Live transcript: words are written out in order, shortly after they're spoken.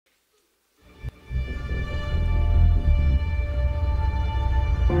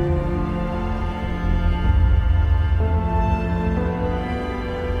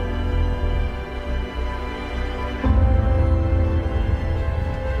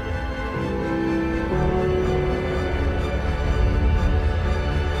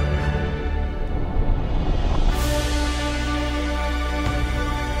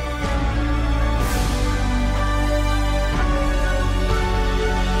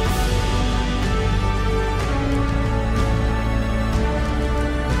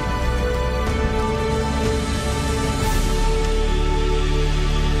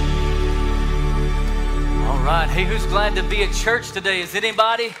God. Hey, who's glad to be at church today? Is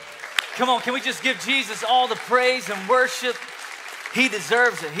anybody? Come on, can we just give Jesus all the praise and worship? He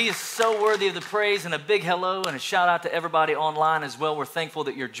deserves it. He is so worthy of the praise. And a big hello and a shout out to everybody online as well. We're thankful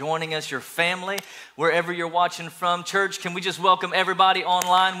that you're joining us, your family, wherever you're watching from. Church, can we just welcome everybody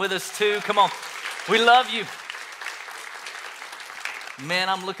online with us too? Come on, we love you. Man,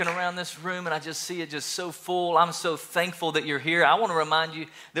 I'm looking around this room and I just see it just so full. I'm so thankful that you're here. I want to remind you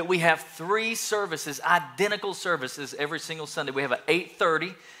that we have 3 services, identical services every single Sunday. We have at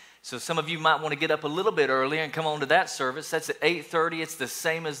 8:30. So some of you might want to get up a little bit earlier and come on to that service. That's at 8:30. It's the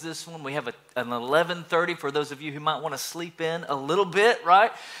same as this one. We have an 11:30 for those of you who might want to sleep in a little bit,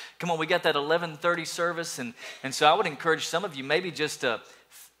 right? Come on, we got that 11:30 service. And so I would encourage some of you maybe just to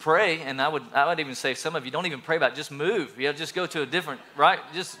pray, and I would even say some of you don't even pray about it, just move. Just go to a different, right?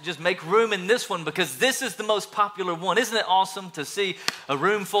 Just make room in this one because this is the most popular one. Isn't it awesome to see a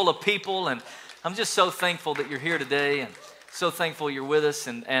room full of people? And I'm just so thankful that you're here today and so thankful you're with us.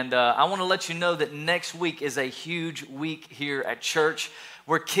 And I want to let you know that next week is a huge week here at church.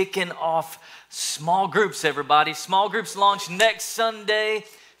 We're kicking off small groups, everybody. Small groups launch next Sunday,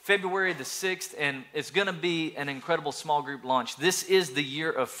 February the 6th, and it's going to be an incredible small group launch. This is the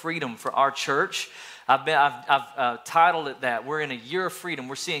year of freedom for our church. I've titled it that. We're in a year of freedom.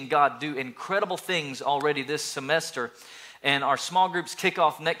 We're seeing God do incredible things already this semester, and our small groups kick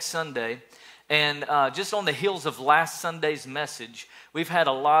off next Sunday. And just on the heels of last Sunday's message, we've had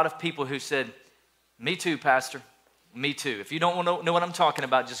a lot of people who said, "Me too, Pastor. Me too." If you don't know what I'm talking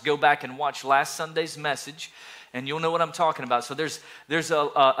about, just go back and watch last Sunday's message, and you'll know what I'm talking about. So there's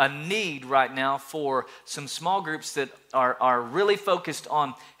a need right now for some small groups that are really focused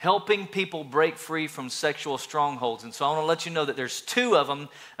on helping people break free from sexual strongholds. And so I want to let you know that there's 2 of them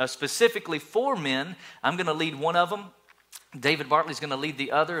specifically for men. I'm going to lead one of them. David Bartley's going to lead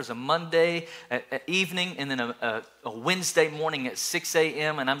the other as a Monday evening and then a Wednesday morning at 6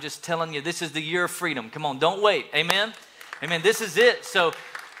 a.m. And I'm just telling you, this is the year of freedom. Come on, don't wait. Amen? Amen. This is it. So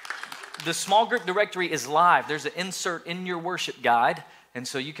the small group directory is live. There's an insert in your worship guide. And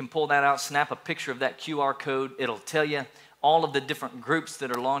so you can pull that out, snap a picture of that QR code. It'll tell you all of the different groups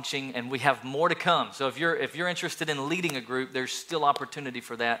that are launching, and we have more to come. So if you're interested in leading a group, there's still opportunity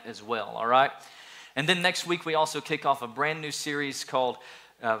for that as well, all right? And then next week, we also kick off a brand new series called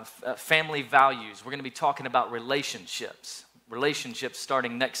Family Values. We're going to be talking about relationships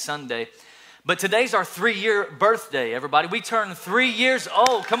starting next Sunday. But today's our 3-year birthday, everybody. We turn 3 years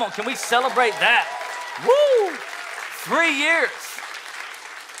old. Come on, can we celebrate that? Woo! 3 years.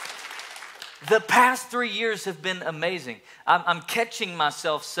 The past 3 years have been amazing. I'm catching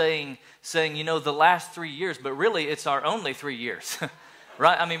myself saying, the last 3 years, but really it's our only 3 years.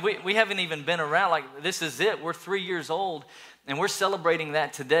 Right? I mean, we haven't even been around. Like, this is it. We're 3 years old, and we're celebrating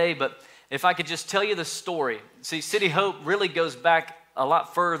that today. But if I could just tell you the story. See, City Hope really goes back a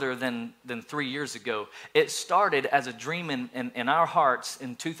lot further than 3 years ago. It started as a dream in our hearts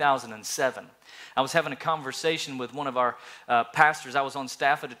in 2007. I was having a conversation with one of our pastors. I was on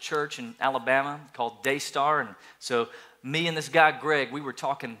staff at a church in Alabama called Daystar, and so me and this guy, Greg, we were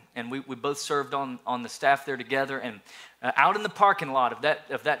talking, and we both served on the staff there together. And out in the parking lot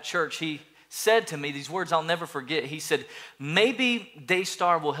of that church, he said to me these words I'll never forget. He said, "Maybe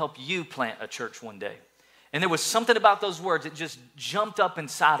Daystar will help you plant a church one day." And there was something about those words that just jumped up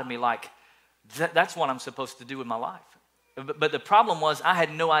inside of me like, that's what I'm supposed to do with my life. But the problem was I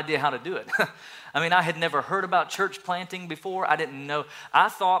had no idea how to do it. I mean, I had never heard about church planting before. I didn't know. I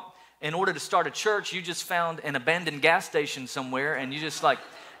thought in order to start a church, you just found an abandoned gas station somewhere and you just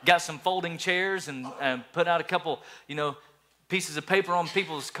got some folding chairs and put out a couple, pieces of paper on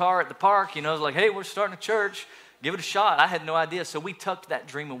people's car at the park, like, "Hey, we're starting a church, give it a shot." I had no idea. So we tucked that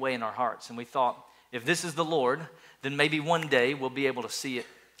dream away in our hearts and we thought, if this is the Lord, then maybe one day we'll be able to see it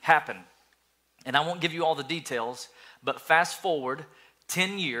happen. And I won't give you all the details, but fast forward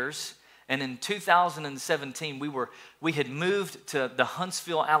 10 years, and in 2017, we had moved to the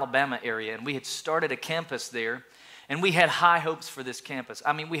Huntsville, Alabama area, and we had started a campus there, and we had high hopes for this campus.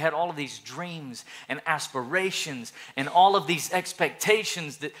 I mean, we had all of these dreams and aspirations and all of these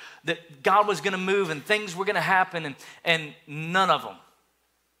expectations that God was going to move and things were going to happen, and none of them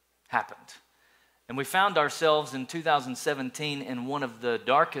happened. And we found ourselves in 2017 in one of the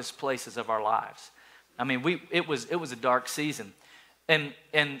darkest places of our lives. I mean, it was a dark season. And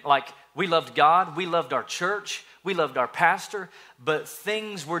we loved God, we loved our church, we loved our pastor, but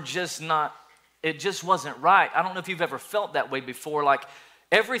things were just it just wasn't right. I don't know if you've ever felt that way before. Like,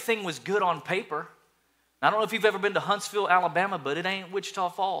 everything was good on paper. I don't know if you've ever been to Huntsville, Alabama, but it ain't Wichita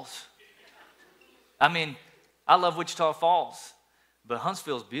Falls. I mean, I love Wichita Falls, but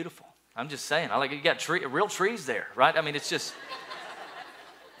Huntsville's beautiful. I'm just saying. You got real trees there, right? I mean, it's just,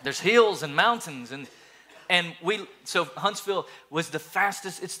 there's hills and mountains so Huntsville was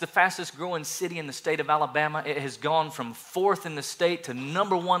it's the fastest growing city in the state of Alabama. It has gone from 4th in the state to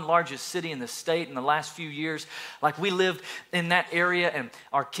number 1 largest city in the state in the last few years. Like, we lived in that area, and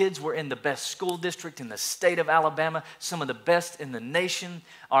our kids were in the best school district in the state of Alabama, some of the best in the nation.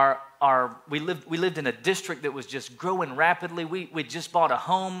 We lived in a district that was just growing rapidly. We just bought a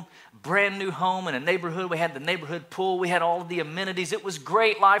home, brand new home in a neighborhood. We had the neighborhood pool. We had all of the amenities. It was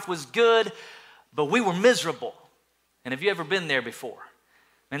great. Life was good. But we were miserable. And have you ever been there before?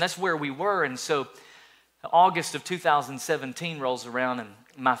 And that's where we were. And so August of 2017 rolls around, and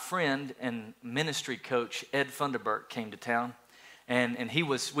my friend and ministry coach, Ed Funderburk, came to town. And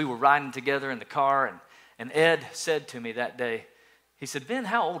we were riding together in the car, and Ed said to me that day, he said, "Ben,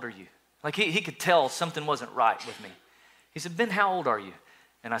 how old are you?" Like, he could tell something wasn't right with me. He said, "Ben, how old are you?"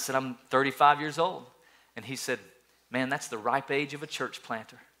 And I said, "I'm 35 years old." And he said, "Man, that's the ripe age of a church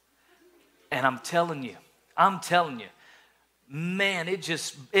planter." And I'm telling you, man,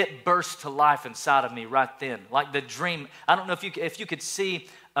 it burst to life inside of me right then. Like the dream. I don't know if you could see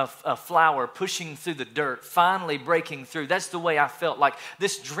a flower pushing through the dirt, finally breaking through. That's the way I felt. Like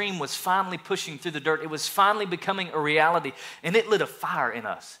this dream was finally pushing through the dirt. It was finally becoming a reality, and it lit a fire in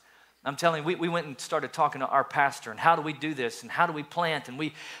us. I'm telling you, we went and started talking to our pastor, and how do we do this, and how do we plant, and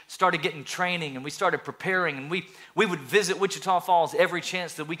we started getting training, and we started preparing, and we would visit Wichita Falls every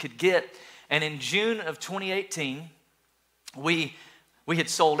chance that we could get. And in June of 2018, we had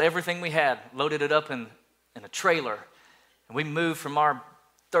sold everything we had, loaded it up in a trailer, and we moved from our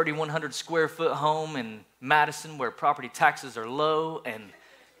 3,100 square foot home in Madison, where property taxes are low and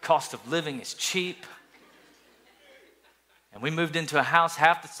cost of living is cheap. And we moved into a house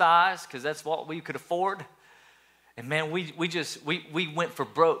half the size because that's what we could afford. And man, we went for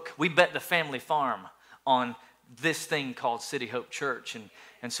broke. We bet the family farm on this thing called City Hope Church.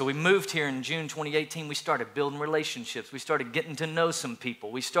 And so we moved here in June 2018. We started building relationships. We started getting to know some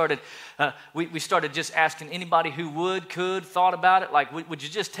people. We started just asking anybody who could, thought about it, like, would you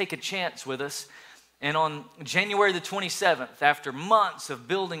just take a chance with us? And on January the 27th, after months of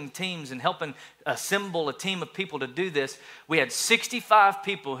building teams and helping assemble a team of people to do this, we had 65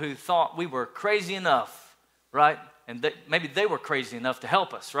 people who thought we were crazy enough, right? And maybe they were crazy enough to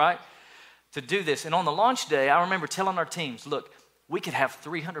help us, right? To do this. And on the launch day, I remember telling our teams, look, we could have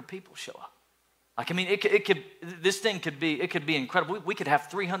 300 people show up. Like, I mean, this thing could be incredible. We could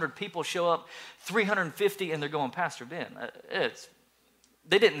have 300 people show up, 350, and they're going, "Pastor Ben,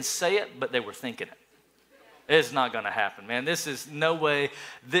 they didn't say it, but they were thinking it. It's not going to happen, man. This is no way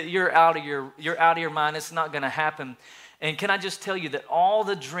that you're out of your mind. It's not going to happen." And can I just tell you that all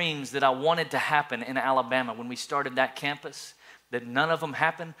the dreams that I wanted to happen in Alabama when we started that campus, that none of them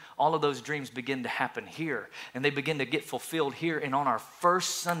happened, all of those dreams begin to happen here. And they begin to get fulfilled here. And on our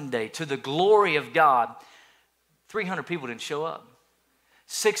first Sunday, to the glory of God, 300 people didn't show up.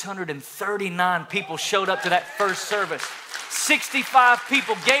 639 people showed up to that first service. 65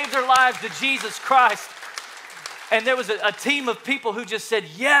 people gave their lives to Jesus Christ. And there was a team of people who just said,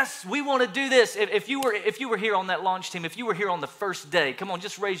 "Yes, we want to do this." If you were here on that launch team, if you were here on the first day, come on,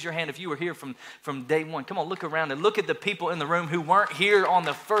 just raise your hand if you were here from day one. Come on, look around and look at the people in the room who weren't here on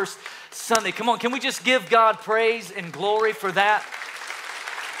the first Sunday. Come on, can we just give God praise and glory for that?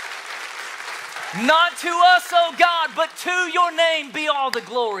 Not to us, oh God, but to your name be all the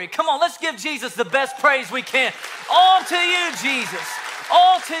glory. Come on, let's give Jesus the best praise we can. All to you, Jesus.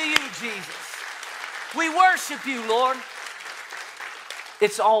 All to you, Jesus. We worship you, Lord.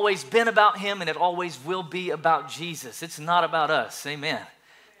 It's always been about him, and it always will be about Jesus. It's not about us. Amen.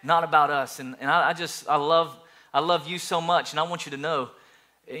 Not about us. And I love you so much, and I want you to know,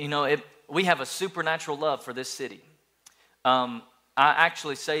 we have a supernatural love for this city. I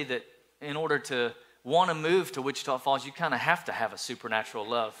actually say that in order to want to move to Wichita Falls, you kind of have to have a supernatural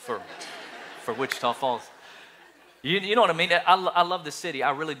love for Wichita Falls. You know what I mean? I love this city.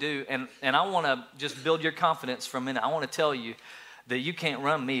 I really do. And I want to just build your confidence for a minute. I want to tell you that you can't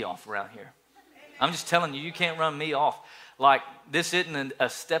run me off around here. I'm just telling you, you can't run me off. Like, this isn't a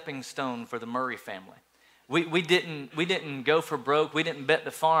stepping stone for the Murray family. We didn't go for broke. We didn't bet the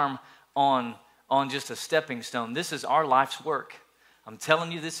farm on just a stepping stone. This is our life's work. I'm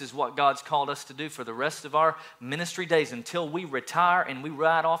telling you, this is what God's called us to do for the rest of our ministry days until we retire and we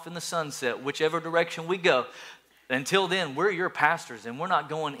ride off in the sunset, whichever direction we go. Until then, we're your pastors, and we're not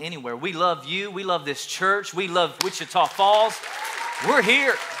going anywhere. We love you. We love this church. We love Wichita Falls. We're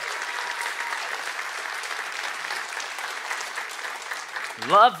here.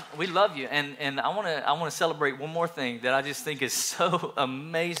 We love you, and I want to celebrate one more thing that I just think is so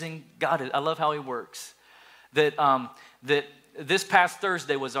amazing. God, I love how He works. That this past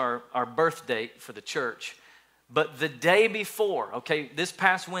Thursday was our birth date for the church, but the day before, okay, this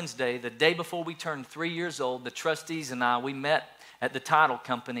past Wednesday, the day before we turned 3 years old, the trustees and I, we met at the title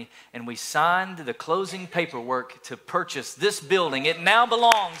company, and we signed the closing paperwork to purchase this building. It now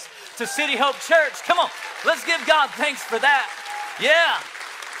belongs to City Hope Church. Come on, let's give God thanks for that. Yeah,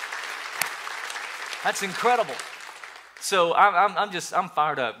 that's incredible. So I'm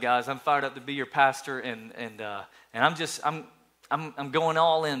fired up, guys. I'm fired up to be your pastor, and I'm going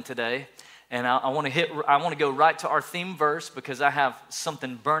all in today. And I want to go right to our theme verse because I have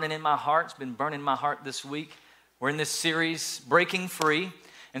something burning in my heart. It's been burning in my heart this week. We're in this series, Breaking Free.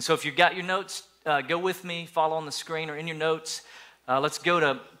 And so if you've got your notes, go with me, follow on the screen or in your notes. Let's go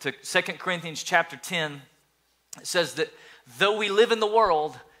to 2 Corinthians chapter 10. It says that though we live in the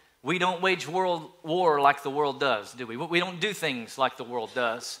world, we don't wage world war like the world does, do we? We don't do things like the world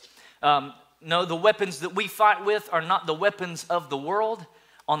does. No, the weapons that we fight with are not the weapons of the world.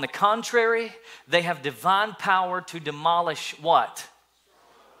 On the contrary, they have divine power to demolish what?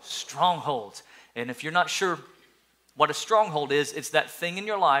 Strongholds. And if you're not sure what a stronghold is, it's that thing in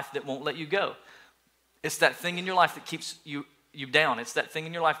your life that won't let you go. It's that thing in your life that keeps you down. It's that thing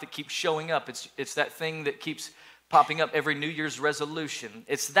in your life that keeps showing up. It's that thing that keeps popping up every New Year's resolution.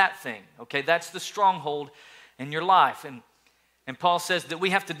 It's that thing, okay? That's the stronghold in your life. And Paul says that we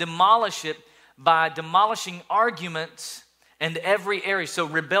have to demolish it by demolishing arguments and every area. So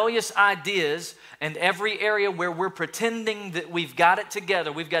rebellious ideas and every area where we're pretending that we've got it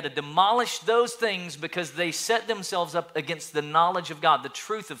together, we've got to demolish those things because they set themselves up against the knowledge of God, the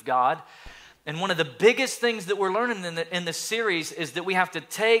truth of God. And one of the biggest things that we're learning in this series is that we have to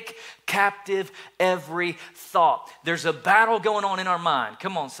take captive every thought. There's a battle going on in our mind.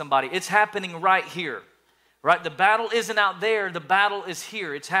 Come on, somebody. It's happening right here. Right? The battle isn't out there. The battle is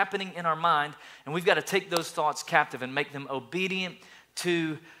here. It's happening in our mind. And we've got to take those thoughts captive and make them obedient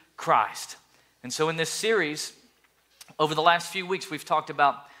to Christ. And so in this series, over the last few weeks, we've talked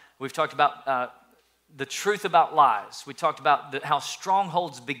about the truth about lies. We talked about how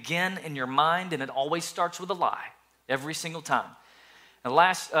strongholds begin in your mind, and it always starts with a lie, every single time. And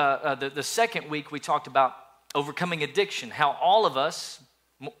the second week, we talked about overcoming addiction, how all of us,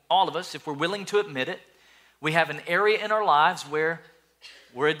 if we're willing to admit it, we have an area in our lives where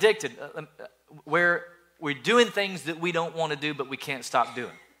we're addicted, where we're doing things that we don't want to do, but we can't stop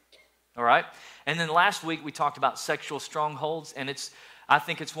doing. All right? And then last week, we talked about sexual strongholds, and I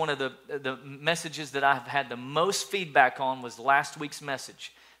think it's one of the messages that I've had the most feedback on was last week's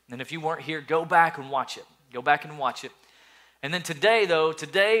message. And if you weren't here, go back and watch it. Go back and watch it. And then today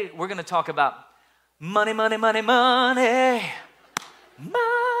we're going to talk about money, money, money, money,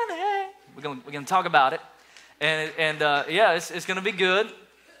 money. We're going to talk about it. And yeah, it's going to be good.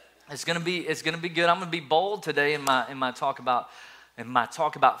 It's going to be good. I'm going to be bold today in my talk about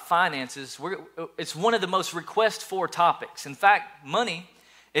finances. It's one of the most requested for topics. In fact, money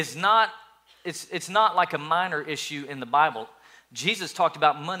is not it's not like a minor issue in the Bible. Jesus talked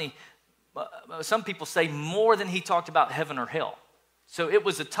about money. Some people say more than he talked about heaven or hell. So it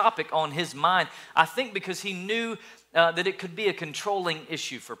was a topic on his mind. I think because he knew that it could be a controlling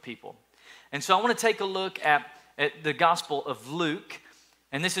issue for people. And so I want to take a look at the Gospel of Luke.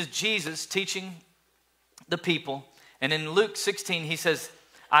 And this is Jesus teaching the people. And in Luke 16, he says,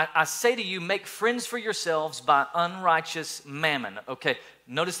 I say to you, make friends for yourselves by unrighteous mammon. Okay,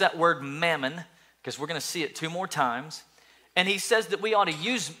 notice that word mammon, because we're going to see it 2 more times. And he says that we ought to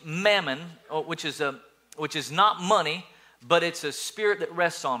use mammon, which is not money, but it's a spirit that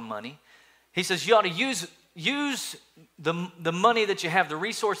rests on money. He says you ought to use the money that you have, the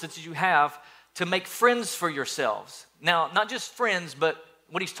resources that you have, to make friends for yourselves. Now, not just friends, but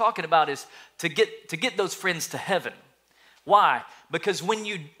what he's talking about is to get those friends to heaven. Why? Because when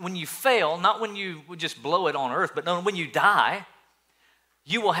you fail, not when you just blow it on earth, but no, when you die,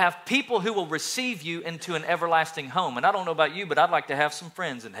 you will have people who will receive you into an everlasting home. And I don't know about you, but I'd like to have some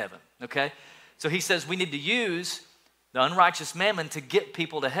friends in heaven, okay? So he says we need to use the unrighteous mammon to get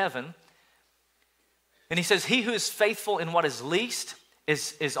people to heaven. And he says, he who is faithful in what is least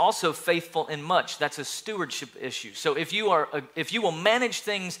is also faithful in much. That's a stewardship issue. So if you will manage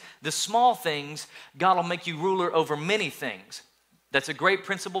things, the small things, God will make you ruler over many things. That's a great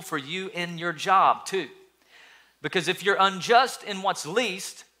principle for you in your job too. Because if you're unjust in what's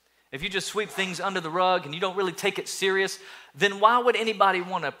least, if you just sweep things under the rug and you don't really take it serious, then why would anybody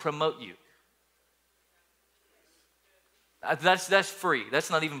want to promote you? That's free. That's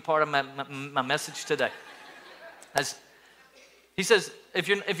not even part of my message today. He says, if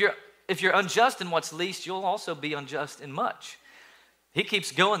you're unjust in what's least, you'll also be unjust in much. He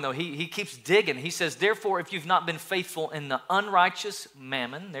keeps going, though. He keeps digging. He says, therefore, if you've not been faithful in the unrighteous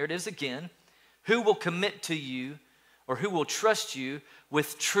mammon, there it is again, who will commit to you or who will trust you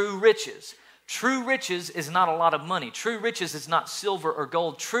with true riches? True riches is not a lot of money. True riches is not silver or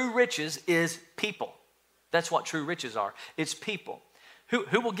gold. True riches is people. That's what true riches are. It's people.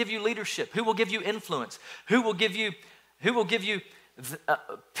 Who will give you leadership? Who will give you influence? Who will give you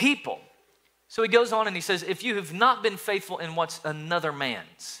people? So he goes on and he says, if you have not been faithful in what's another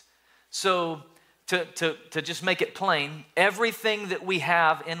man's. So to just make it plain, everything that we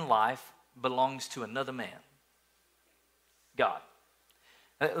have in life belongs to another man, God.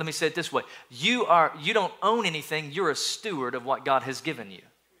 Let me say it this way. You don't own anything. You're a steward of what God has given you.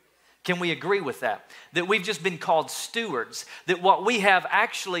 Can we agree with that? That we've just been called stewards, that what we have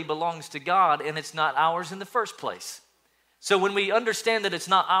actually belongs to God and it's not ours in the first place. So when we understand that it's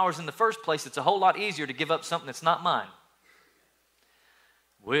not ours in the first place, it's a whole lot easier to give up something that's not mine.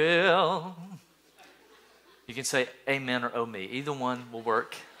 Well, you can say amen or oh me. Either one will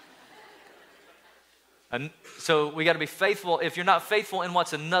work. And so we got to be faithful. If you're not faithful in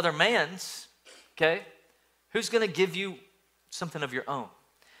what's another man's, okay, who's going to give you something of your own?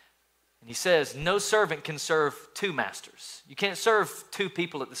 And he says, no servant can serve two masters. You can't serve two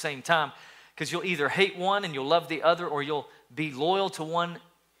people at the same time, because you'll either hate one and you'll love the other, or you'll be loyal to one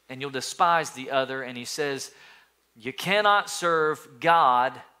and you'll despise the other. And he says, you cannot serve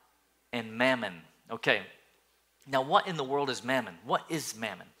God and mammon. Okay, now what in the world is mammon? What is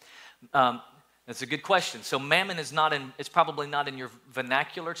mammon? That's a good question. So mammon is it's probably not in your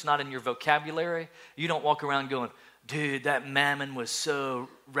vernacular. It's not in your vocabulary. You don't walk around going, dude, that mammon was so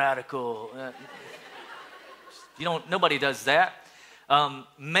radical. Nobody does that.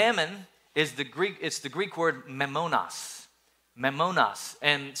 Mammon is it's the Greek word memonas. Memonas.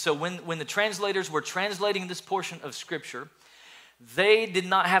 And so when the translators were translating this portion of Scripture, they did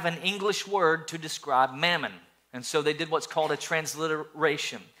not have an English word to describe mammon. And so they did what's called a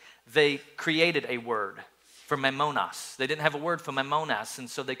transliteration. They created a word for memonas. They didn't have a word for memonas, and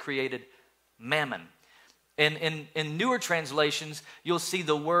so they created mammon. And in newer translations, you'll see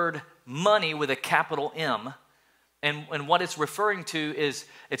the word money with a capital M. And what it's referring to is,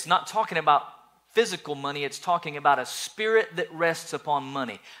 it's not talking about physical money, it's talking about a spirit that rests upon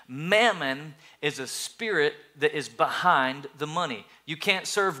money. Mammon is a spirit that is behind the money. You can't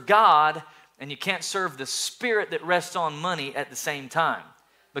serve God and you can't serve the spirit that rests on money at the same time.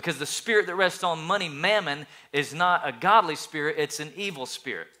 Because the spirit that rests on money, mammon, is not a godly spirit, it's an evil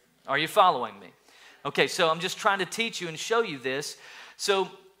spirit. Are you following me? Okay, so I'm just trying to teach you and show you this. So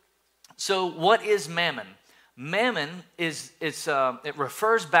what is mammon? Mammon it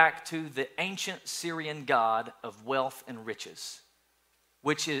refers back to the ancient Syrian god of wealth and riches,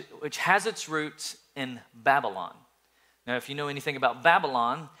 which has its roots in Babylon. Now, if you know anything about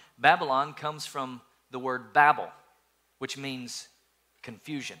Babylon, Babylon comes from the word Babel, which means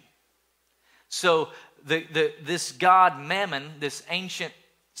confusion. So this god Mammon, this ancient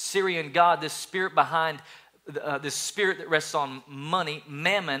Syrian god, this spirit behind this spirit that rests on money,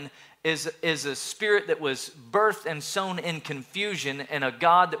 Mammon is a spirit that was birthed and sown in confusion, and a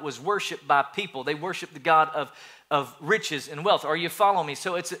god that was worshipped by people. They worship the god of riches and wealth. Are you following me?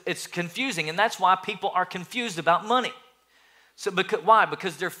 So it's confusing, and that's why people are confused about money. So why?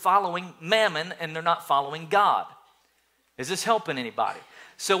 Because they're following Mammon and they're not following God. Is this helping anybody?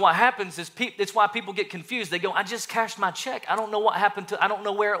 So what happens is it's why people get confused. They go, I just cashed my check. I don't know what happened to it. I don't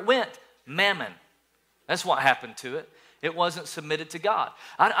know where it went. Mammon. That's what happened to it. It wasn't submitted to God.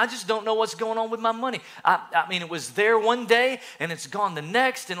 I just don't know what's going on with my money. I mean, it was there one day and it's gone the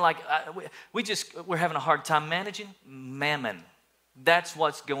next. And we're having a hard time managing. Mammon. That's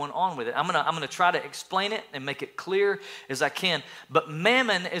what's going on with it. I'm gonna try to explain it and make it clear as I can. But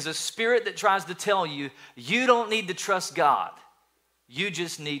mammon is a spirit that tries to tell you, you don't need to trust God. You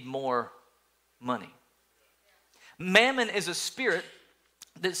just need more money. Mammon is a spirit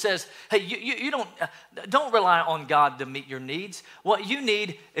that says, hey, you don't rely on God to meet your needs. What you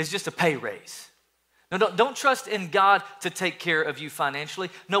need is just a pay raise. No, don't trust in God to take care of you financially.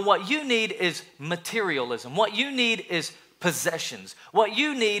 No, what you need is materialism. What you need is possessions. What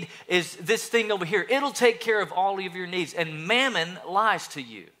you need is this thing over here. It'll take care of all of your needs. And mammon lies to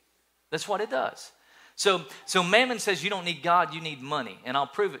you. That's what it does. So mammon says you don't need God, you need money. And I'll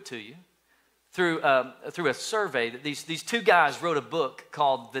prove it to you through a survey that these two guys wrote a book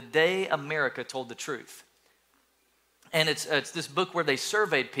called The Day America Told the Truth. And it's this book where they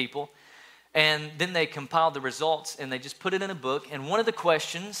surveyed people, and then they compiled the results and they just put it in a book. And one of the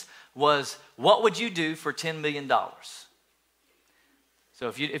questions was, what would you do for $10 million? So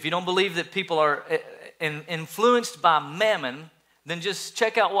if you don't believe that people are influenced by mammon, then just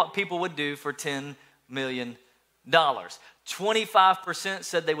check out what people would do for $10 million. 25%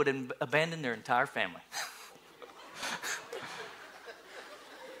 said they would abandon their entire family.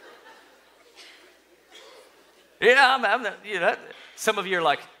 Yeah, I'm not, some of you are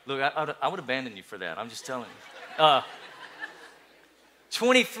like, look, I would abandon you for that. I'm just telling you.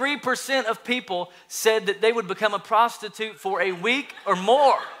 23% of people said that they would become a prostitute for a week or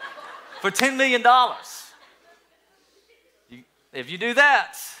more for $10 million. If you do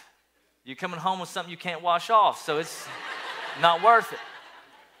that, you're coming home with something you can't wash off, so it's not worth it.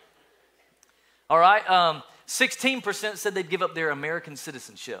 All right, 16% said they'd give up their American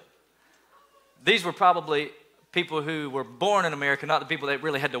citizenship. These were probably people who were born in America, not the people that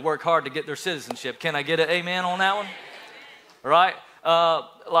really had to work hard to get their citizenship. Can I get an amen on that one? All right.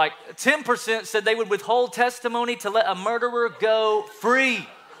 Like 10% said they would withhold testimony to let a murderer go free.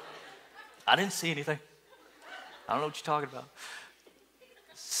 I didn't see anything. I don't know what you're talking about.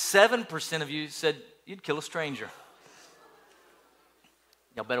 7% of you said you'd kill a stranger.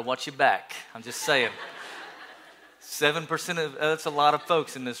 Y'all better watch your back. I'm just saying. 7% of, that's a lot of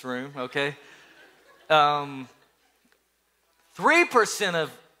folks in this room, okay? 3%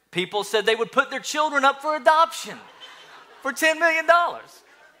 of people said they would put their children up for adoption for $10 million.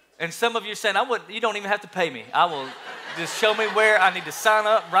 And some of you are saying, you don't even have to pay me. I will just show me where I need to sign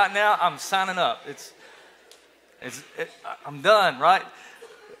up right now. I'm signing up. I'm done, right?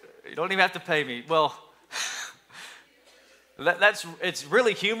 You don't even have to pay me. Well, it's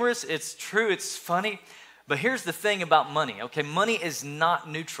really humorous. It's true. It's funny. But here's the thing about money, okay? Money is not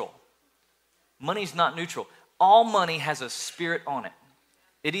neutral. Money's not neutral. All money has a spirit on it.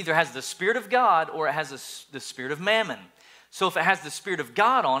 It either has the spirit of God or it has the spirit of mammon. So if it has the spirit of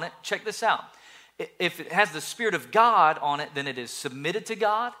God on it, check this out. If it has the spirit of God on it, then it is submitted to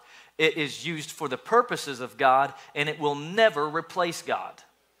God. It is used for the purposes of God, and it will never replace God.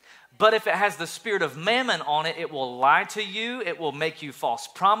 But if it has the spirit of mammon on it, it will lie to you. It will make you false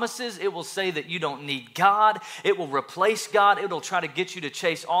promises. It will say that you don't need God. It will replace God. It will try to get you to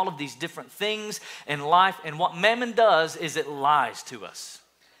chase all of these different things in life. And what mammon does is it lies to us.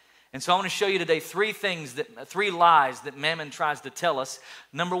 And so I want to show you today three lies that mammon tries to tell us.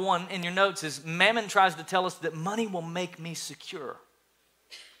 Number one in your notes is mammon tries to tell us that money will make me secure.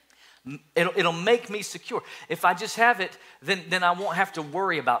 It'll make me secure. If I just have it, then I won't have to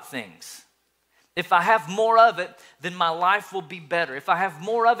worry about things. If I have more of it, then my life will be better. If I have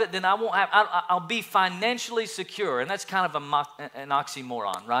more of it, then I'll be financially secure. And that's kind of an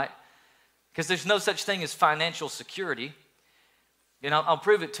oxymoron, right? Because there's no such thing as financial security. And I'll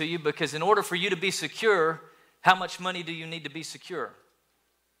prove it to you, because in order for you to be secure, how much money do you need to be secure?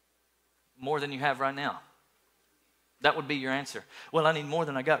 More than you have right now. That would be your answer. Well, I need more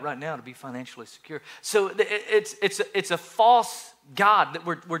than I got right now to be financially secure. So it's a false God that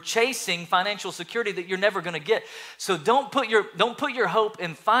we're chasing financial security that you're never going to get. So don't put your hope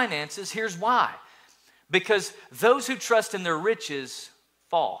in finances. Here's why. Because those who trust in their riches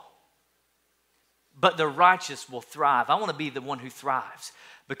fall. But the righteous will thrive. I want to be the one who thrives,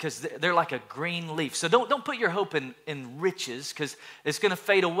 because they're like a green leaf. So don't put your hope in riches, because it's going to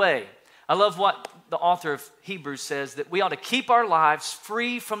fade away. I love what the author of Hebrews says, that we ought to keep our lives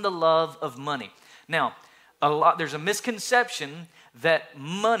free from the love of money. Now, there's a misconception that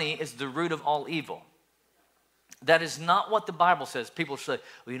money is the root of all evil. That is not what the Bible says. People say,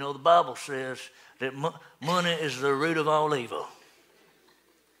 well, the Bible says that money is the root of all evil.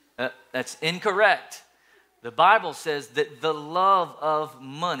 That's incorrect. The Bible says that the love of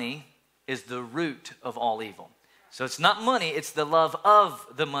money is the root of all evil. So it's not money, it's the love of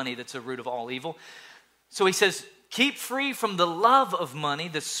the money that's a root of all evil. So he says, keep free from the love of money,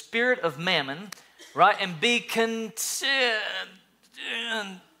 the spirit of mammon, right? And be content.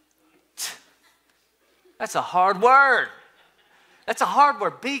 That's a hard word. That's a hard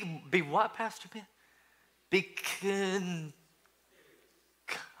word. Be what, Pastor Ben? Be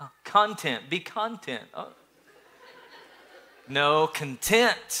content. Be content. Oh. No,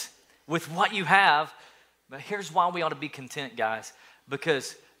 content with what you have. But here's why we ought to be content, guys.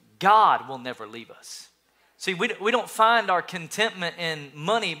 Because God will never leave us. See, we don't find our contentment in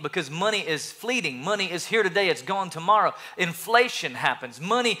money, because money is fleeting. Money is here today, it's gone tomorrow. Inflation happens.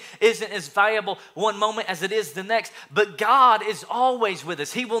 Money isn't as valuable one moment as it is the next. But God is always with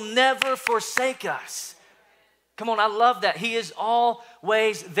us. He will never forsake us. Come on, I love that. He is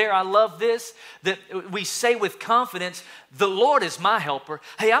always there. I love this, that we say with confidence, the Lord is my helper.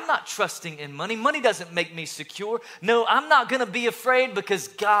 Hey, I'm not trusting in money. Money doesn't make me secure. No, I'm not going to be afraid, because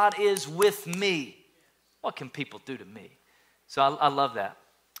God is with me. What can people do to me? So I love that.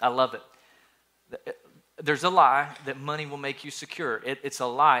 I love it. There's a lie that money will make you secure. It's a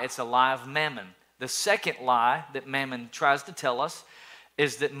lie. It's a lie of mammon. The second lie that mammon tries to tell us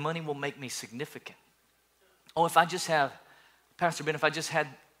is that money will make me significant. Oh, if I just have, Pastor Ben, if I just had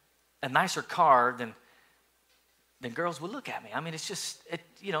a nicer car, then girls would look at me. I mean, it's just, it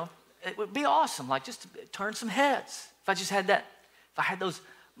would be awesome. Like, just to turn some heads. If I just had that, if I had those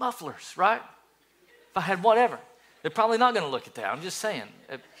mufflers, right? If I had whatever. They're probably not going to look at that. I'm just saying.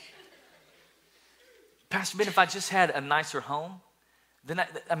 Pastor Ben, if I just had a nicer home, then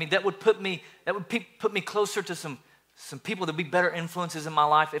that would put me closer to some people that would be better influences in my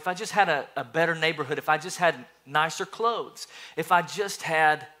life. If I just had a better neighborhood, if I just had nicer clothes, if I just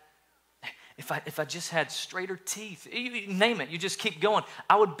had straighter teeth, you name it, you just keep going.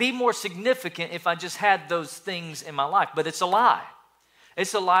 I would be more significant if I just had those things in my life. But it's a lie.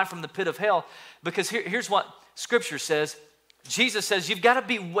 It's a lie from the pit of hell, because here's what Scripture says. Jesus says you've got to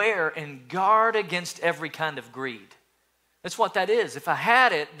beware and guard against every kind of greed. That's what that is. If I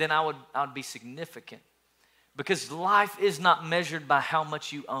had it, then I would be significant. Because life is not measured by how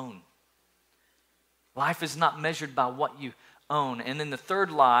much you own. Life is not measured by what you own. And then the third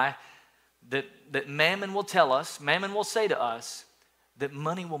lie that mammon will tell us, mammon will say to us, that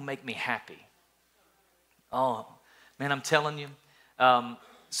money will make me happy. Oh, man, I'm telling you,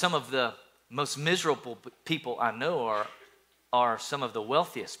 some of the most miserable people I know are some of the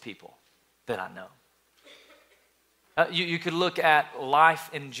wealthiest people that I know. You could look at life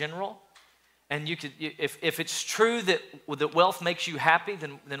in general, and if it's true that wealth makes you happy,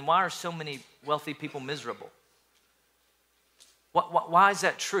 then why are so many wealthy people miserable? Why is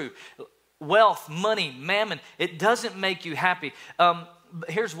that true? Wealth, money, mammon, it doesn't make you happy.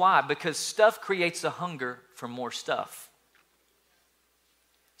 Here's why. Because stuff creates a hunger for more stuff.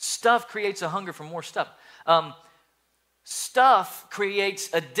 Stuff creates a hunger for more stuff. Stuff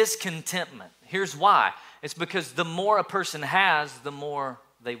creates a discontentment. Here's why. It's because the more a person has, the more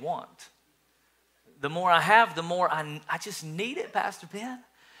they want. The more I have, the more I just need it, Pastor Ben.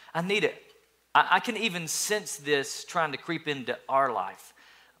 I need it. I can even sense this trying to creep into our life.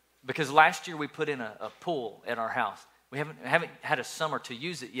 Because last year we put in a pool at our house. We haven't had a summer to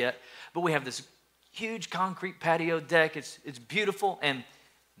use it yet, but we have this huge concrete patio deck. It's beautiful and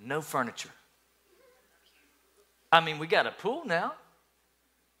no furniture. I mean, we got a pool now.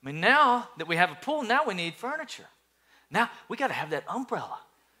 I mean, now that we have a pool, now we need furniture. Now we got to have that umbrella.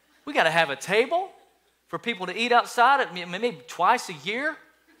 We got to have a table for people to eat outside maybe twice a year.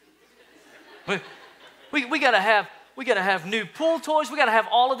 We got to have new pool toys. We got to have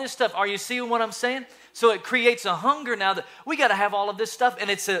all of this stuff. Are you seeing what I'm saying? So it creates a hunger now that we got to have all of this stuff, and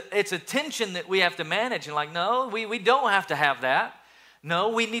it's a tension that we have to manage. And like, no, we don't have to have that. No,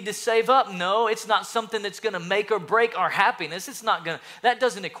 we need to save up. No, it's not something that's going to make or break our happiness. That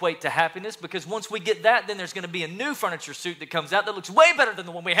doesn't equate to happiness, because once we get that, then there's going to be a new furniture suit that comes out that looks way better than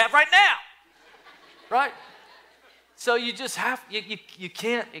the one we have right now. Right? So you just you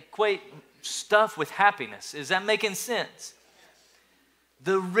can't equate stuff with happiness. Is that making sense?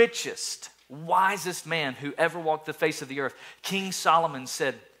 The richest, wisest man who ever walked the face of the earth, King Solomon,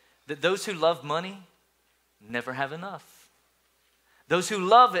 said that those who love money never have enough. Those who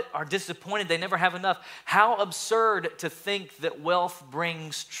love it are disappointed they never have enough. How absurd to think that wealth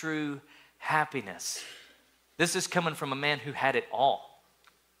brings true happiness. This is coming from a man who had it all.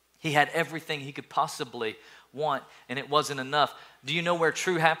 He had everything he could possibly want, and it wasn't enough. Do you know where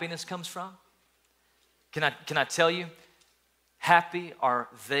true happiness comes from? Can I tell you? Happy are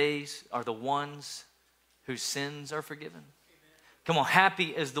the ones whose sins are forgiven. Come on, happy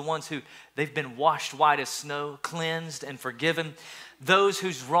is the ones who they've been washed white as snow, cleansed and forgiven. Those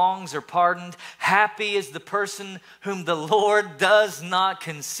whose wrongs are pardoned. Happy is the person whom the Lord does not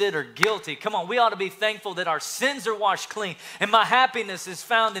consider guilty. Come on, we ought to be thankful that our sins are washed clean and my happiness is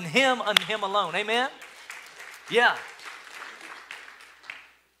found in Him and Him alone. Amen? Yeah.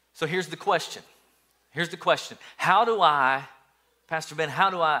 So here's the question. How do I, Pastor Ben, how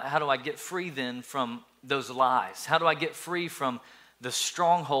do I get free then from those lies? How do I get free from the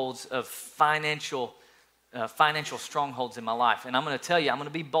strongholds of financial strongholds in my life? And I'm going to tell you, I'm going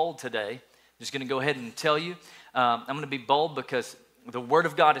to be bold today. I'm just going to go ahead and tell you. I'm going to be bold because the Word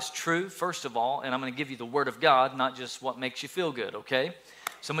of God is true, first of all, and I'm going to give you the Word of God, not just what makes you feel good, okay?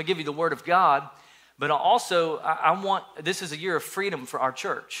 So I'm going to give you the Word of God, but also this is a year of freedom for our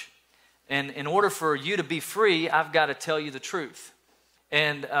church. And in order for you to be free, I've got to tell you the truth.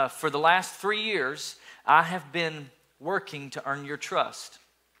 And for the last 3 years, I have been working to earn your trust.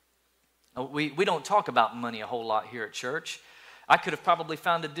 We don't talk about money a whole lot here at church. I could have probably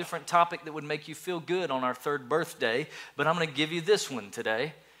found a different topic that would make you feel good on our 3rd birthday, but I'm going to give you this one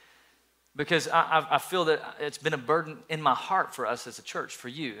today because I feel that it's been a burden in my heart for us as a church, for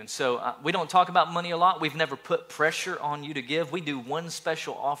you. And so we don't talk about money a lot. We've never put pressure on you to give. We do one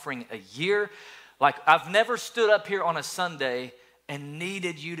special offering a year. Like, I've never stood up here on a Sunday and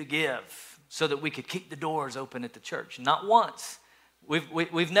needed you to give so that we could keep the doors open at the church. Not once.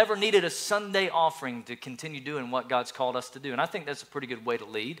 We've never needed a Sunday offering to continue doing what God's called us to do. And I think that's a pretty good way to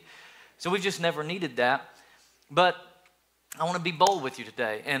lead. So we've just never needed that. But I want to be bold with you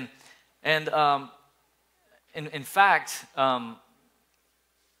today. And in fact,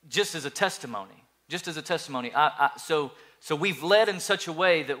 just as a testimony, so we've led in such a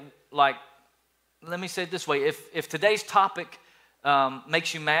way that, like, let me say it this way. If today's topic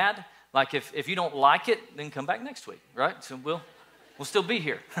makes you mad, like if you don't like it, then come back next week, right? So we'll still be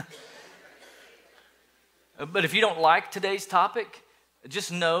here. But if you don't like today's topic,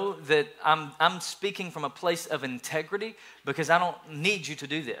 just know that I'm speaking from a place of integrity because I don't need you to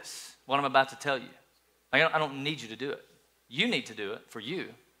do this, what I'm about to tell you. I don't need you to do it. You need to do it for you.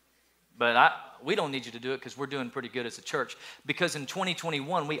 But we don't need you to do it because we're doing pretty good as a church. Because in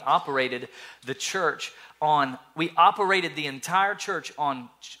 2021, we operated the entire church on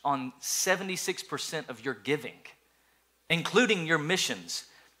 76% of your giving, including your missions.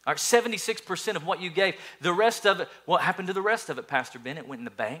 Our 76% of what you gave. The rest of it, what happened to the rest of it, Pastor Ben? It went in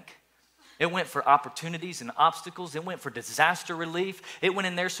the bank. It went for opportunities and obstacles. It went for disaster relief. It went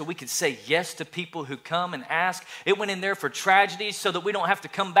in there so we could say yes to people who come and ask. It went in there for tragedies so that we don't have to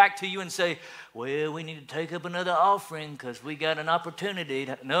come back to you and say, well, we need to take up another offering because we got an opportunity.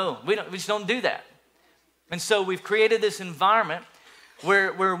 No, we just don't do that. And so we've created this environment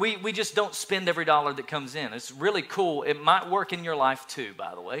where we just don't spend every dollar that comes in. It's really cool. It might work in your life too,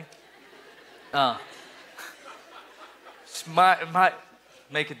 by the way. It might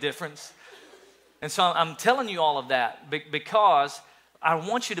make a difference. And so I'm telling you all of that because I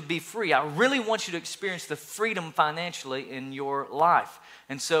want you to be free. I really want you to experience the freedom financially in your life.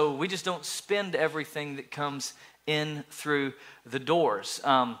 And so we just don't spend everything that comes in through the doors.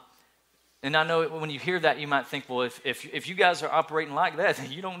 And I know when you hear that, you might think, well, if you guys are operating like that,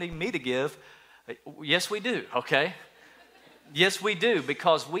 then you don't need me to give. Yes, we do, okay? Yes, we do,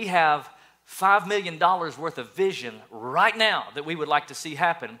 because we have $5 million worth of vision right now that we would like to see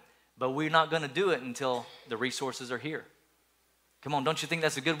happen, but we're not going to do it until the resources are here. Come on, don't you think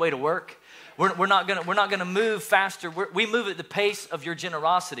that's a good way to work? We're not going to move faster. We move at the pace of your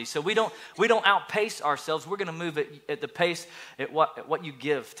generosity. So we don't outpace ourselves. We're going to move at the pace at what you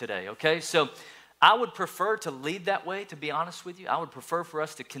give today. Okay, so I would prefer to lead that way. To be honest with you, I would prefer for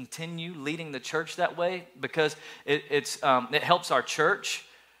us to continue leading the church that way because it helps our church.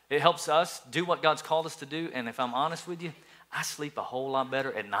 It helps us do what God's called us to do. And if I'm honest with you, I sleep a whole lot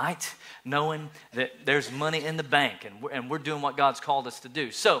better at night knowing that there's money in the bank and we're doing what God's called us to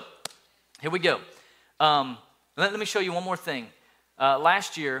do. So here we go. Let me show you one more thing.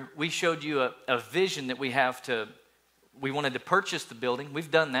 Last year, we showed you a vision that we have we wanted to purchase the building. We've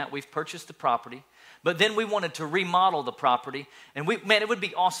done that. We've purchased the property. But then we wanted to remodel the property. And it would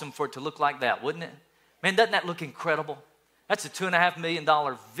be awesome for it to look like that, wouldn't it? Man, doesn't that look incredible? That's a $2.5 million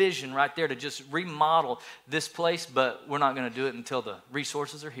vision right there to just remodel this place, but we're not going to do it until the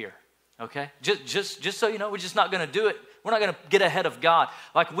resources are here, okay? Just so you know, we're just not going to do it. We're not going to get ahead of God.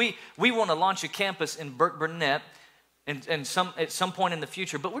 Like we want to launch a campus in Burke-Burnett at some point in the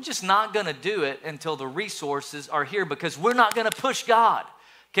future, but we're just not going to do it until the resources are here because we're not going to push God,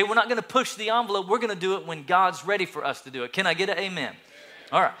 okay? We're not going to push the envelope. We're going to do it when God's ready for us to do it. Can I get an amen?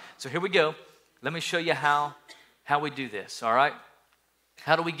 All right, so here we go. Let me show you how we do this, all right?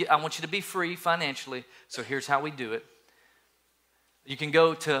 I want you to be free financially, so here's how we do it. You can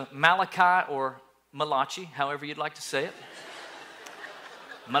go to Malachi or Malachi, however you'd like to say it.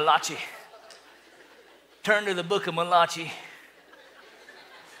 Malachi. Turn to the book of Malachi.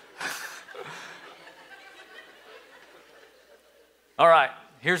 All right,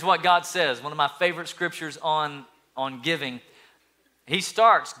 here's what God says, one of my favorite scriptures on giving.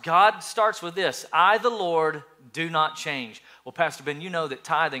 God starts with this: I, the Lord, do not change. Well, Pastor Ben, you know that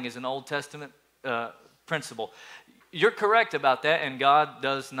tithing is an Old Testament principle. You're correct about that, and God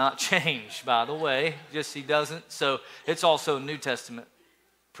does not change, by the way. Just He doesn't. So it's also a New Testament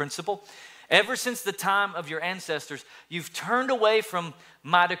principle. Ever since the time of your ancestors, you've turned away from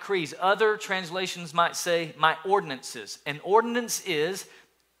my decrees. Other translations might say my ordinances. An ordinance is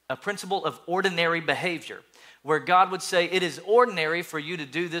a principle of ordinary behavior, where God would say, it is ordinary for you to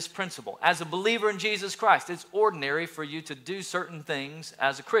do this principle. As a believer in Jesus Christ, it's ordinary for you to do certain things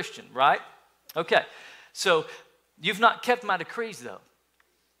as a Christian, right? Okay, so You've not kept my decrees, though.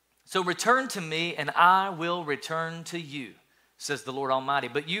 So return to me, and I will return to you, says the Lord Almighty.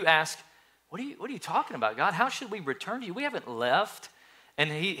 But you ask, what are you talking about, God? How should we return to you? We haven't left.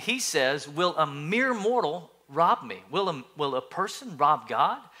 And he says, will a mere mortal rob me? Will a person rob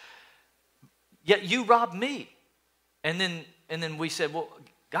God? Yet you robbed me. And then we said, well,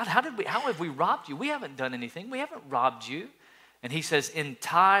 God, how have we robbed you? We haven't done anything. We haven't robbed you. And he says, in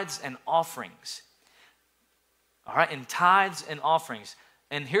tithes and offerings. All right, in tithes and offerings.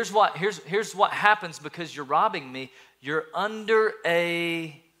 And here's what happens because you're robbing me. You're under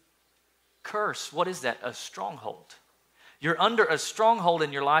a curse. What is that? A stronghold. You're under a stronghold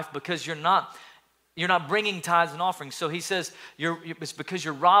in your life because you're not bringing tithes and offerings. So he says, it's because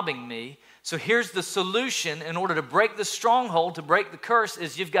you're robbing me. So here's the solution. In order to break the stronghold, to break the curse,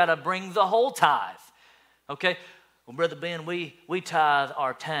 is you've got to bring the whole tithe. Okay? Well, Brother Ben, we tithe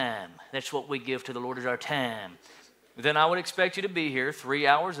our time. That's what we give to the Lord is our time. Then I would expect you to be here 3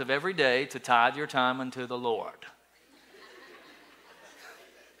 hours of every day to tithe your time unto the Lord.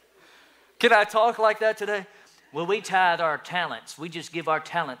 Can I talk like that today? Well, we tithe our talents. We just give our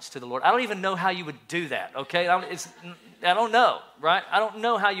talents to the Lord. I don't even know how you would do that, okay? I don't know, right? I don't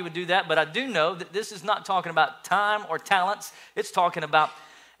know how you would do that, but I do know that this is not talking about time or talents. It's talking about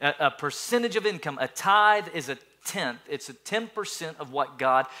a percentage of income. A tithe is a tenth. It's a 10% of what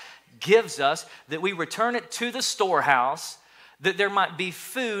God gives us, that we return it to the storehouse, that there might be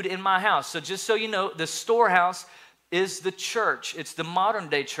food in my house. So just so you know, the storehouse is the church. It's the modern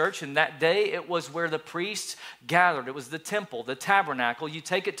day church. And that day it was where the priests gathered. It was the temple, the tabernacle. You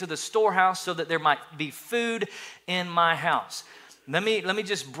take it to the storehouse so that there might be food in my house. Let me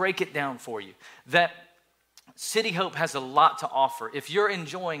just break it down for you. That City Hope has a lot to offer. If you're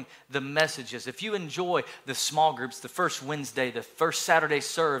enjoying the messages, if you enjoy the small groups, the first Wednesday, the first Saturday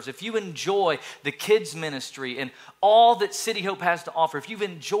serves, if you enjoy the kids ministry and all that City Hope has to offer, if you've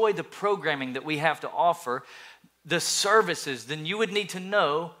enjoyed the programming that we have to offer, the services, then you would need to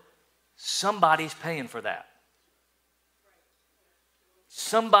know somebody's paying for that.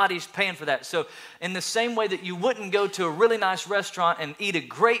 Somebody's paying for that. So in the same way that you wouldn't go to a really nice restaurant and eat a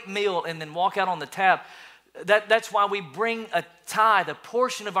great meal and then walk out on the tab, that's why we bring a tithe, a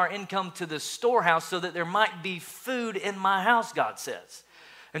portion of our income to the storehouse so that there might be food in my house, God says.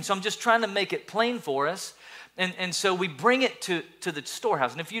 And so I'm just trying to make it plain for us. And so we bring it to the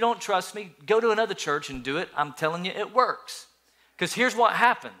storehouse. And if you don't trust me, go to another church and do it. I'm telling you, it works. Because here's what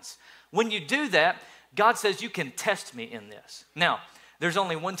happens. When you do that, God says you can test me in this. Now, there's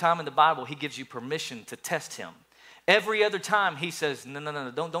only one time in the Bible he gives you permission to test him. Every other time he says,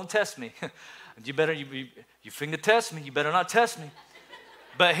 no, don't test me. You finna test me. You better not test me.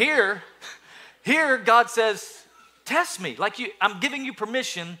 But here God says, test me. I'm giving you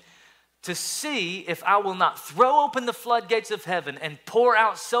permission to see if I will not throw open the floodgates of heaven and pour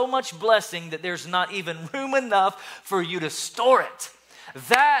out so much blessing that there's not even room enough for you to store it.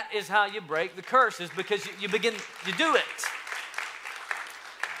 That is how you break the curse, is because you do it.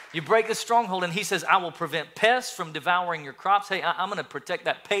 You break the stronghold, and he says, I will prevent pests from devouring your crops. Hey, I'm going to protect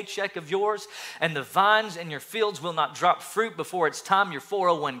that paycheck of yours, and the vines in your fields will not drop fruit before it's time. Your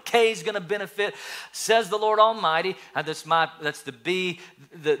 401k is going to benefit, says the Lord Almighty. That's the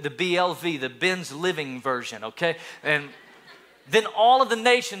BLV, the Ben's Living version, okay? And then all of the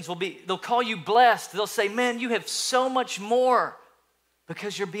nations they'll call you blessed. They'll say, man, you have so much more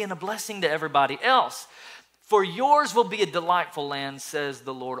because you're being a blessing to everybody else. For yours will be a delightful land, says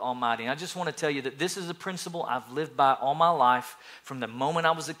the Lord Almighty. And I just want to tell you that this is a principle I've lived by all my life from the moment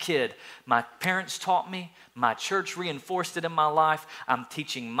I was a kid. My parents taught me. My church reinforced it in my life. I'm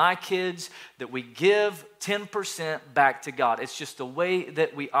teaching my kids that we give 10% back to God. It's just the way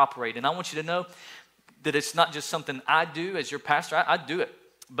that we operate. And I want you to know that it's not just something I do as your pastor. I do it.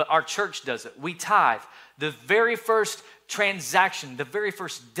 But our church does it. We tithe. The very first transaction, the very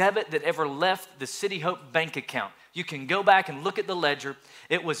first debit that ever left the City Hope bank account. You can go back and look at the ledger.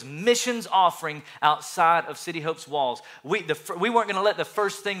 It was missions offering outside of City Hope's walls. We weren't going to let the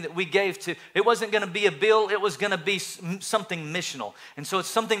first thing that we gave to, it wasn't going to be a bill, it was going to be something missional. And so it's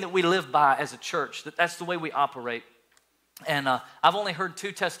something that we live by as a church. That's the way we operate. And I've only heard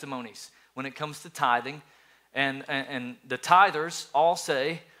 2 testimonies when it comes to tithing. And the tithers all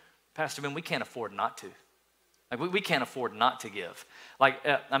say, Pastor Ben, we can't afford not to. We can't afford not to give.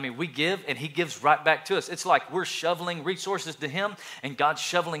 We give and he gives right back to us. It's like we're shoveling resources to him and God's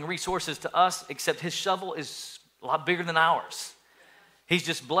shoveling resources to us, except his shovel is a lot bigger than ours. He's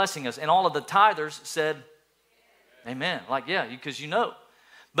just blessing us. And all of the tithers said, amen. Because you know.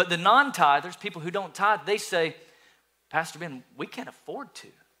 But the non-tithers, people who don't tithe, they say, Pastor Ben, we can't afford to.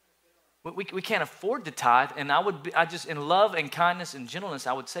 We can't afford to tithe, and I just, in love and kindness and gentleness,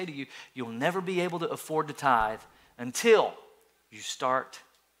 I would say to you, you'll never be able to afford to tithe until you start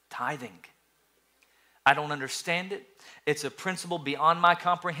tithing. I don't understand it. It's a principle beyond my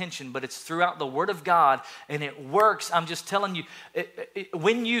comprehension, but it's throughout the Word of God, and it works. I'm just telling you,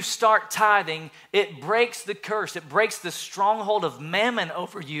 when you start tithing, it breaks the curse. It breaks the stronghold of mammon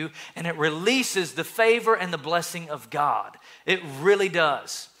over you, and it releases the favor and the blessing of God. It really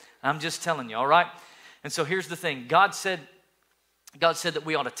does. I'm just telling you, all right? And so here's the thing. God said that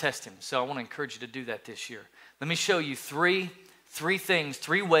we ought to test him. So I want to encourage you to do that this year. Let me show you three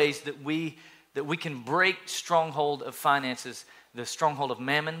ways that we can break stronghold of finances, the stronghold of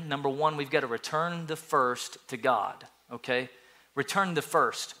mammon. Number one, we've got to return the first to God, okay? Return the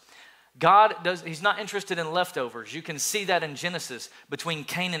first. He's not interested in leftovers. You can see that in Genesis between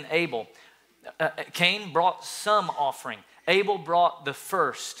Cain and Abel. Cain brought some offering. Abel brought the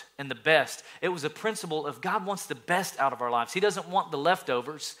first and the best. It was a principle of God wants the best out of our lives. He doesn't want the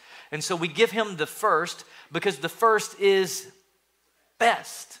leftovers. And so we give him the first because the first is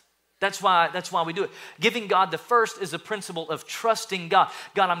best. That's why we do it. Giving God the first is a principle of trusting God.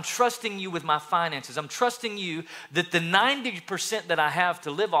 God, I'm trusting you with my finances. I'm trusting you that the 90% that I have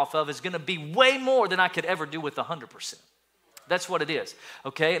to live off of is going to be way more than I could ever do with 100%. That's what it is.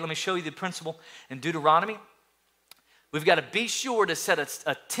 Okay, let me show you the principle in Deuteronomy. We've got to be sure to set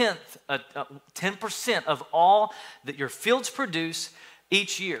a 10% of all that your fields produce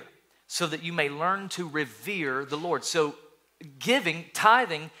each year so that you may learn to revere the Lord. So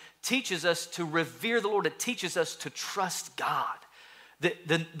tithing teaches us to revere the Lord. It teaches us to trust God.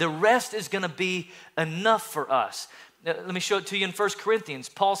 The rest is going to be enough for us. Now, let me show it to you in 1 Corinthians.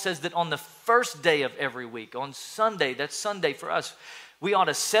 Paul says that on the first day of every week, on Sunday, that's Sunday for us, we ought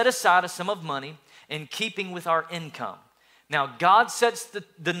to set aside a sum of money in keeping with our income. Now, God sets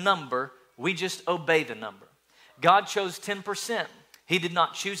the number. We just obey the number. God chose 10%. He did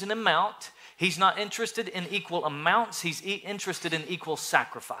not choose an amount. He's not interested in equal amounts. He's interested in equal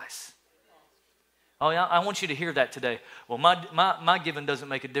sacrifice. Oh, yeah, I want you to hear that today. Well, my giving doesn't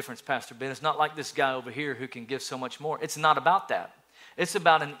make a difference, Pastor Ben. It's not like this guy over here who can give so much more. It's not about that. It's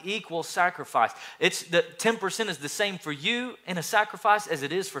about an equal sacrifice. It's that 10% is the same for you in a sacrifice as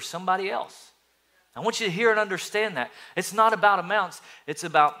it is for somebody else. I want you to hear and understand that. It's not about amounts. It's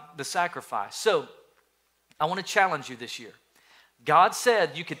about the sacrifice. So I want to challenge you this year. God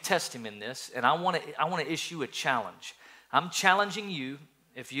said you could test him in this, and I want to issue a challenge. I'm challenging you,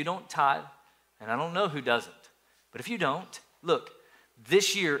 if you don't tithe, and I don't know who doesn't, but if you don't, look,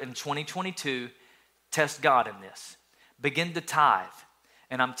 this year in 2022, test God in this. Begin to tithe.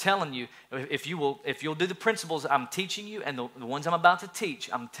 And I'm telling you, if you'll do the principles I'm teaching you and the ones I'm about to teach,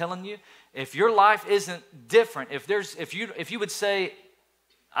 I'm telling you, if your life isn't different, if you would say,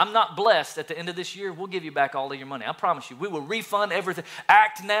 I'm not blessed at the end of this year, we'll give you back all of your money. I promise you, we will refund everything.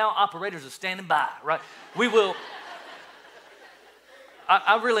 Act now, operators are standing by, right? We will.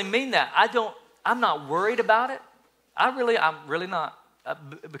 I really mean that. I'm not worried about it. I'm really not.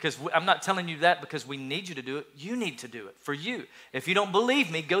 Because I'm not telling you that because we need you to do it. You need to do it for you. If you don't believe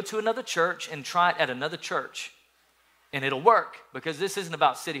me, go to another church and try it at another church. And it'll work because this isn't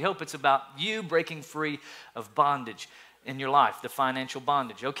about City Hope. It's about you breaking free of bondage in your life, the financial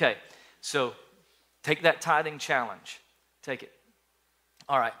bondage. Okay, so take that tithing challenge. Take it.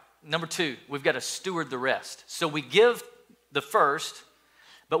 All right, number 2, we've got to steward the rest. So we give the first,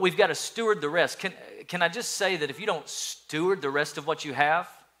 but we've got to steward the rest. Can I just say that if you don't steward the rest of what you have,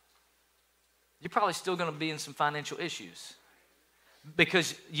 you're probably still going to be in some financial issues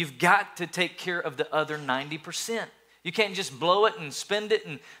because you've got to take care of the other 90%. You can't just blow it and spend it.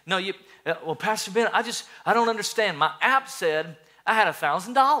 And no, well, Pastor Ben, I don't understand. My app said I had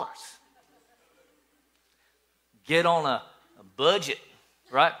 $1,000. Get on a budget,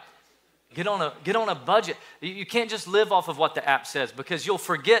 right? Get on a budget. You can't just live off of what the app says because you'll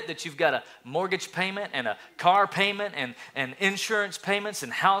forget that you've got a mortgage payment and a car payment and insurance payments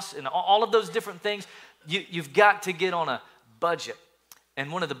and house and all of those different things. You've got to get on a budget.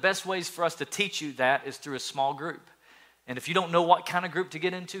 And one of the best ways for us to teach you that is through a small group. And if you don't know what kind of group to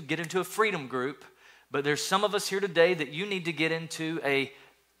get into a freedom group. But there's some of us here today that you need to get into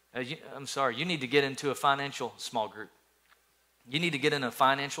you need to get into a financial small group. You need to get in a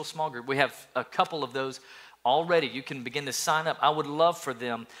financial small group. We have a couple of those already. You can begin to sign up. I would love for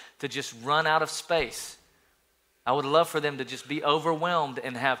them to just run out of space. I would love for them to just be overwhelmed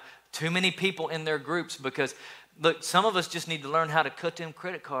and have too many people in their groups because, look, some of us just need to learn how to cut them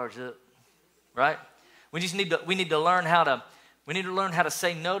credit cards up, right? We need to learn how to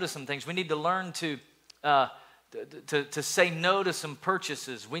say no to some things. We need to learn to to say no to some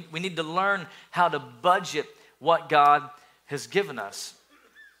purchases. We need to learn how to budget what God has given us.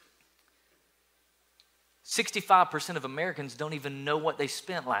 65% of Americans don't even know what they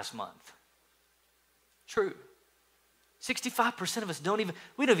spent last month. True. 65% of us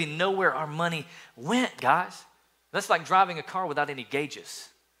we don't even know where our money went, guys. That's like driving a car without any gauges.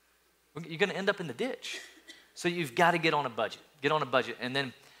 You're going to end up in the ditch. So you've got to get on a budget. Get on a budget. And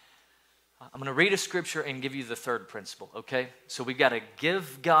then I'm going to read a scripture and give you the third principle, okay? So we got to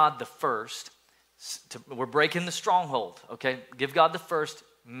give God the first. We're breaking the stronghold, okay? Give God the first.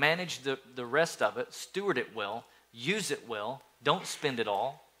 Manage the rest of it. Steward it well. Use it well. Don't spend it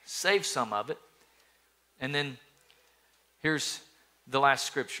all. Save some of it. And then here's the last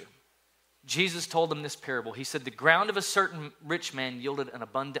scripture. Jesus told them this parable. He said, the ground of a certain rich man yielded an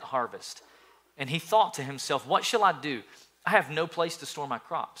abundant harvest. And he thought to himself, what shall I do? I have no place to store my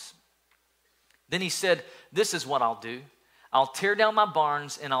crops. Then he said, this is what I'll do. I'll tear down my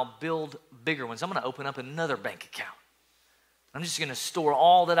barns and I'll build bigger ones. I'm going to open up another bank account. I'm just going to store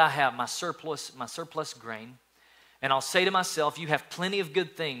all that I have, my surplus grain. And I'll say to myself, you have plenty of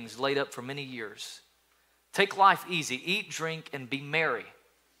good things laid up for many years. Take life easy, eat, drink, and be merry.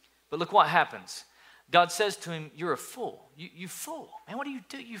 But look what happens. God says to him, you're a fool. You fool. Man, what do you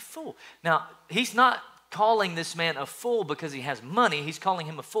do? You fool. Now, he's not calling this man a fool because he has money. He's calling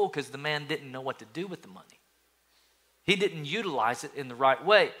him a fool because the man didn't know what to do with the money. He didn't utilize it in the right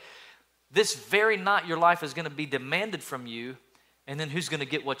way. This very night, your life is going to be demanded from you, and then who's going to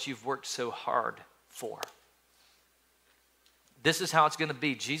get what you've worked so hard for? This is how it's going to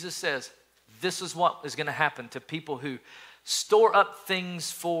be. Jesus says, this is what is going to happen to people who store up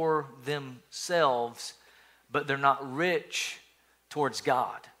things for themselves, but they're not rich towards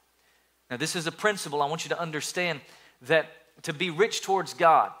God. Now, this is a principle I want you to understand, that to be rich towards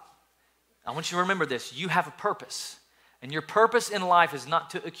God, I want you to remember this. You have a purpose. And your purpose in life is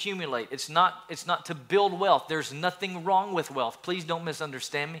not to accumulate. It's not to build wealth. There's nothing wrong with wealth. Please don't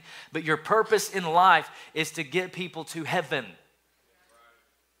misunderstand me. But your purpose in life is to get people to heaven.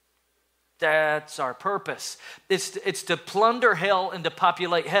 That's our purpose. It's to plunder hell and to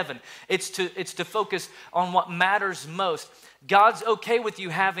populate heaven. It's to focus on what matters most. God's okay with you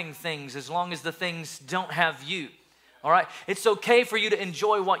having things as long as the things don't have you. All right? It's okay for you to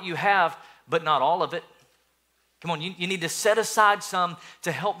enjoy what you have, but not all of it. Come on, you need to set aside some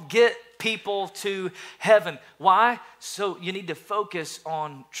to help get people to heaven. Why? So you need to focus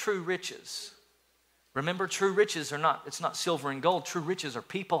on true riches. Remember, true riches it's not silver and gold. True riches are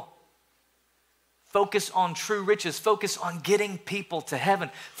people. Focus on true riches. Focus on getting people to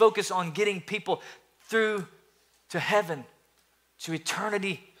heaven. Focus on getting people through to heaven, to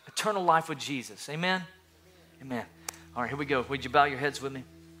eternity, eternal life with Jesus. Amen? Amen. All right, here we go. Would you bow your heads with me?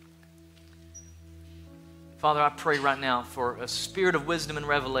 Father, I pray right now for a spirit of wisdom and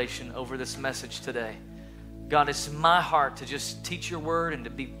revelation over this message today. God, it's my heart to just teach your word and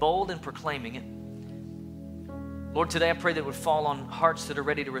to be bold in proclaiming it. Lord, today I pray that it would fall on hearts that are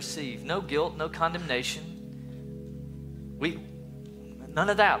ready to receive. No guilt, no condemnation. None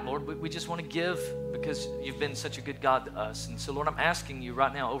of that, Lord. We just want to give because you've been such a good God to us. And so, Lord, I'm asking you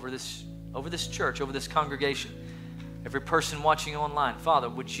right now over this church, over this congregation, every person watching online, Father,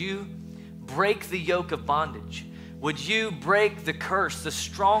 would you break the yoke of bondage? Would you break the curse, the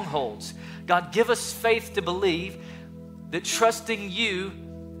strongholds? God, give us faith to believe that trusting you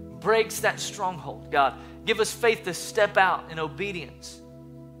breaks that stronghold. God, give us faith to step out in obedience,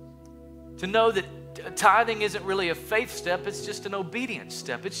 to know that tithing isn't really a faith step, it's just an obedience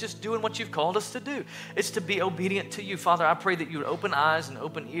step. It's just doing what you've called us to do. It's to be obedient to you. Father, I pray that you would open eyes and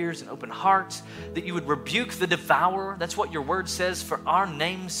open ears and open hearts, that you would rebuke the devourer. That's what your word says, for our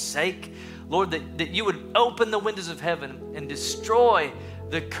name's sake. Lord, that you would open the windows of heaven and destroy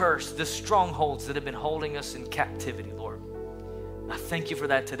the curse, the strongholds that have been holding us in captivity, Lord. I thank you for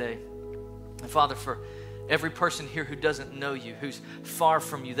that today. And Father, for every person here who doesn't know you, who's far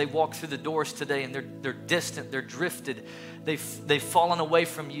from you, they walk through the doors today and they're distant, they're drifted, they've fallen away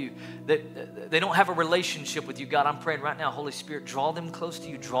from you, they don't have a relationship with you. God, I'm praying right now, Holy Spirit, draw them close to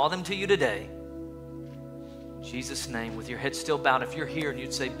you, draw them to you today. In Jesus' name, with your head still bowed, if you're here and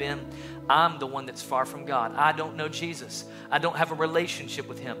you'd say, Ben, I'm the one that's far from God. I don't know Jesus. I don't have a relationship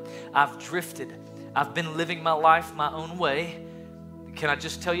with him. I've drifted. I've been living my life my own way. Can I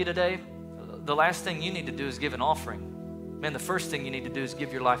just tell you today, the last thing you need to do is give an offering. Man, the first thing you need to do is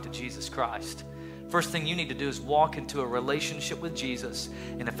give your life to Jesus Christ. First thing you need to do is walk into a relationship with Jesus.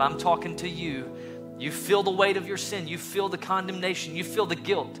 And if I'm talking to you, you feel the weight of your sin. You feel the condemnation. You feel the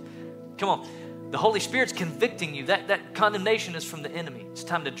guilt. Come on. The Holy Spirit's convicting you. That condemnation is from the enemy. It's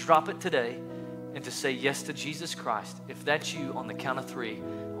time to drop it today and to say yes to Jesus Christ, if that's you, on the count of 3,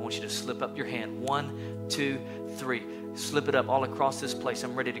 I want you to slip up your hand. 1, 2, 3. Slip it up all across this place.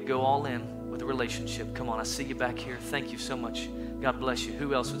 I'm ready to go all in with a relationship. Come on, I see you back here. Thank you so much. God bless you.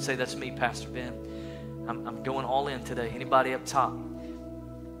 Who else would say, that's me, Pastor Ben? I'm going all in today. Anybody up top?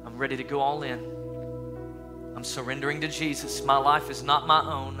 I'm ready to go all in. I'm surrendering to Jesus. My life is not my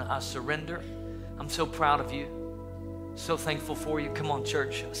own. I surrender. I'm so proud of you. So thankful for you. Come on,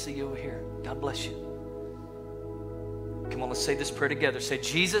 church. I see you over here. God bless you. Come on, let's say this prayer together. Say,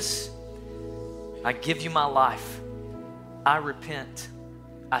 Jesus, I give you my life. I repent.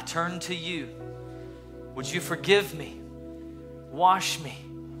 I turn to you. Would you forgive me? Wash me.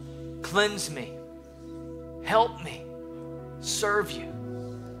 Cleanse me. Help me. Serve you.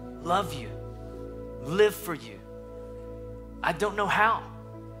 Love you. Live for you. I don't know how.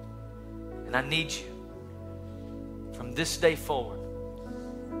 And I need you. From this day forward,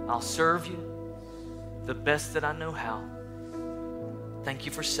 I'll serve you the best that I know how. Thank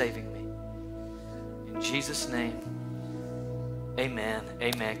you for saving me. In Jesus' name, amen.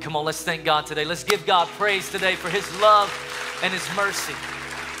 Amen. Come on, let's thank God today. Let's give God praise today for his love and his mercy.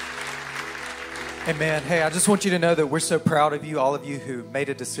 Amen. Hey, I just want you to know that we're so proud of you, all of you who made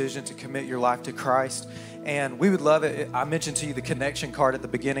a decision to commit your life to Christ. And we would love it. I mentioned to you the connection card at the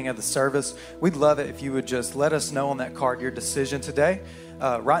beginning of the service. We'd love it if you would just let us know on that card your decision today.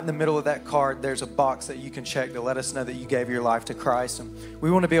 Right in the middle of that card, there's a box that you can check to let us know that you gave your life to Christ. And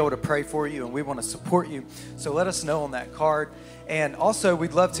we want to be able to pray for you, and we want to support you. So let us know on that card. And also,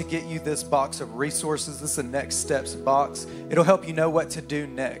 we'd love to get you this box of resources. This is a next steps box. It'll help you know what to do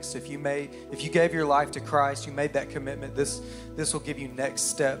next. If you gave your life to Christ, you made that commitment, this will give you next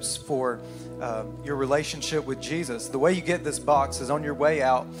steps for your relationship with Jesus. The way you get this box is on your way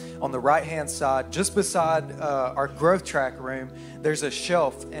out on the right-hand side, just beside our growth track room. There's a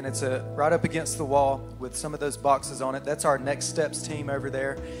shelf, and it's right up against the wall with some of those boxes on it. That's our Next Steps team over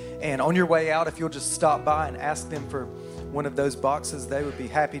there. And on your way out, if you'll just stop by and ask them for one of those boxes, they would be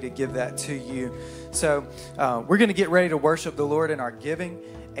happy to give that to you. So we're going to get ready to worship the Lord in our giving.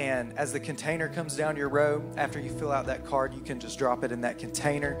 And as the container comes down your row, after you fill out that card, you can just drop it in that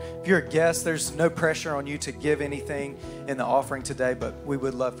container. If you're a guest, there's no pressure on you to give anything in the offering today, but we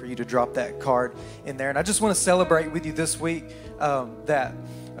would love for you to drop that card in there. And I just want to celebrate with you this week that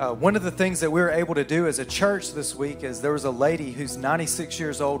one of the things that we were able to do as a church this week is there was a lady who's 96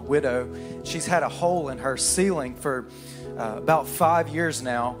 years old, widow. She's had a hole in her ceiling for about 5 years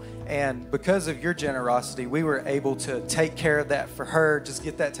now. And because of your generosity, we were able to take care of that for her, just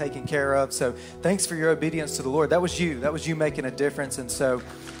get that taken care of. So thanks for your obedience to the Lord. That was you. That was you making a difference. And so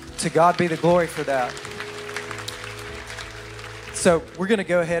to God be the glory for that. So we're going to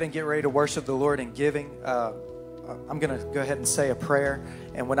go ahead and get ready to worship the Lord in giving. I'm going to go ahead and say a prayer.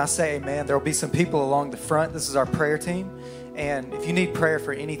 And when I say amen, there will be some people along the front. This is our prayer team. And if you need prayer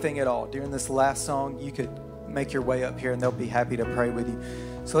for anything at all during this last song, you could make your way up here and they'll be happy to pray with you.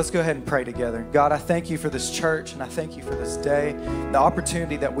 So let's go ahead and pray together. God, I thank you for this church, and I thank you for this day, the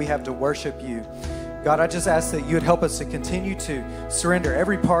opportunity that we have to worship you. God, I just ask that you would help us to continue to surrender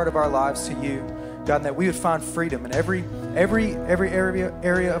every part of our lives to you, God, and that we would find freedom in every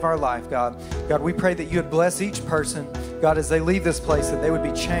area of our life, God. God, we pray that you would bless each person, God, as they leave this place, that they would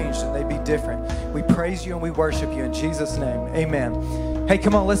be changed and they'd be different. We praise you and we worship you in Jesus' name. Amen. Hey,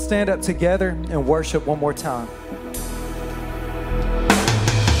 come on, let's stand up together and worship one more time.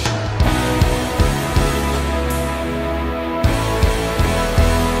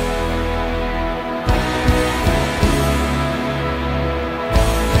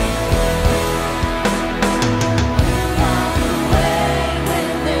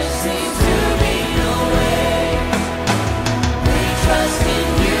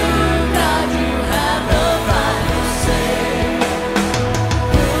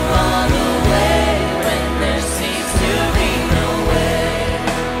 There's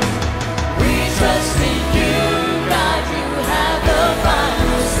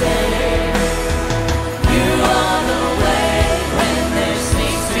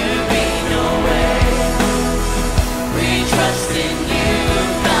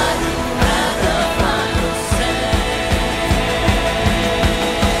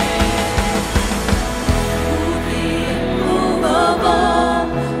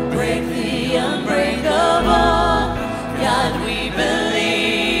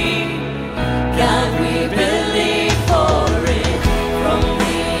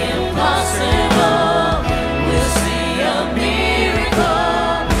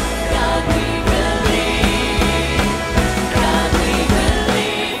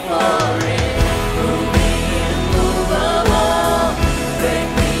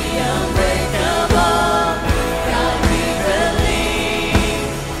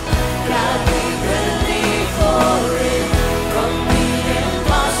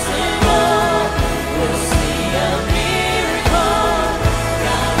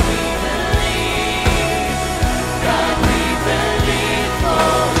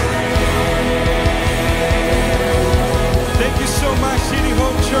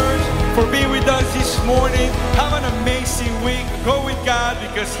for being with us this morning. Have an amazing week. Go with God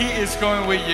because He is going with you.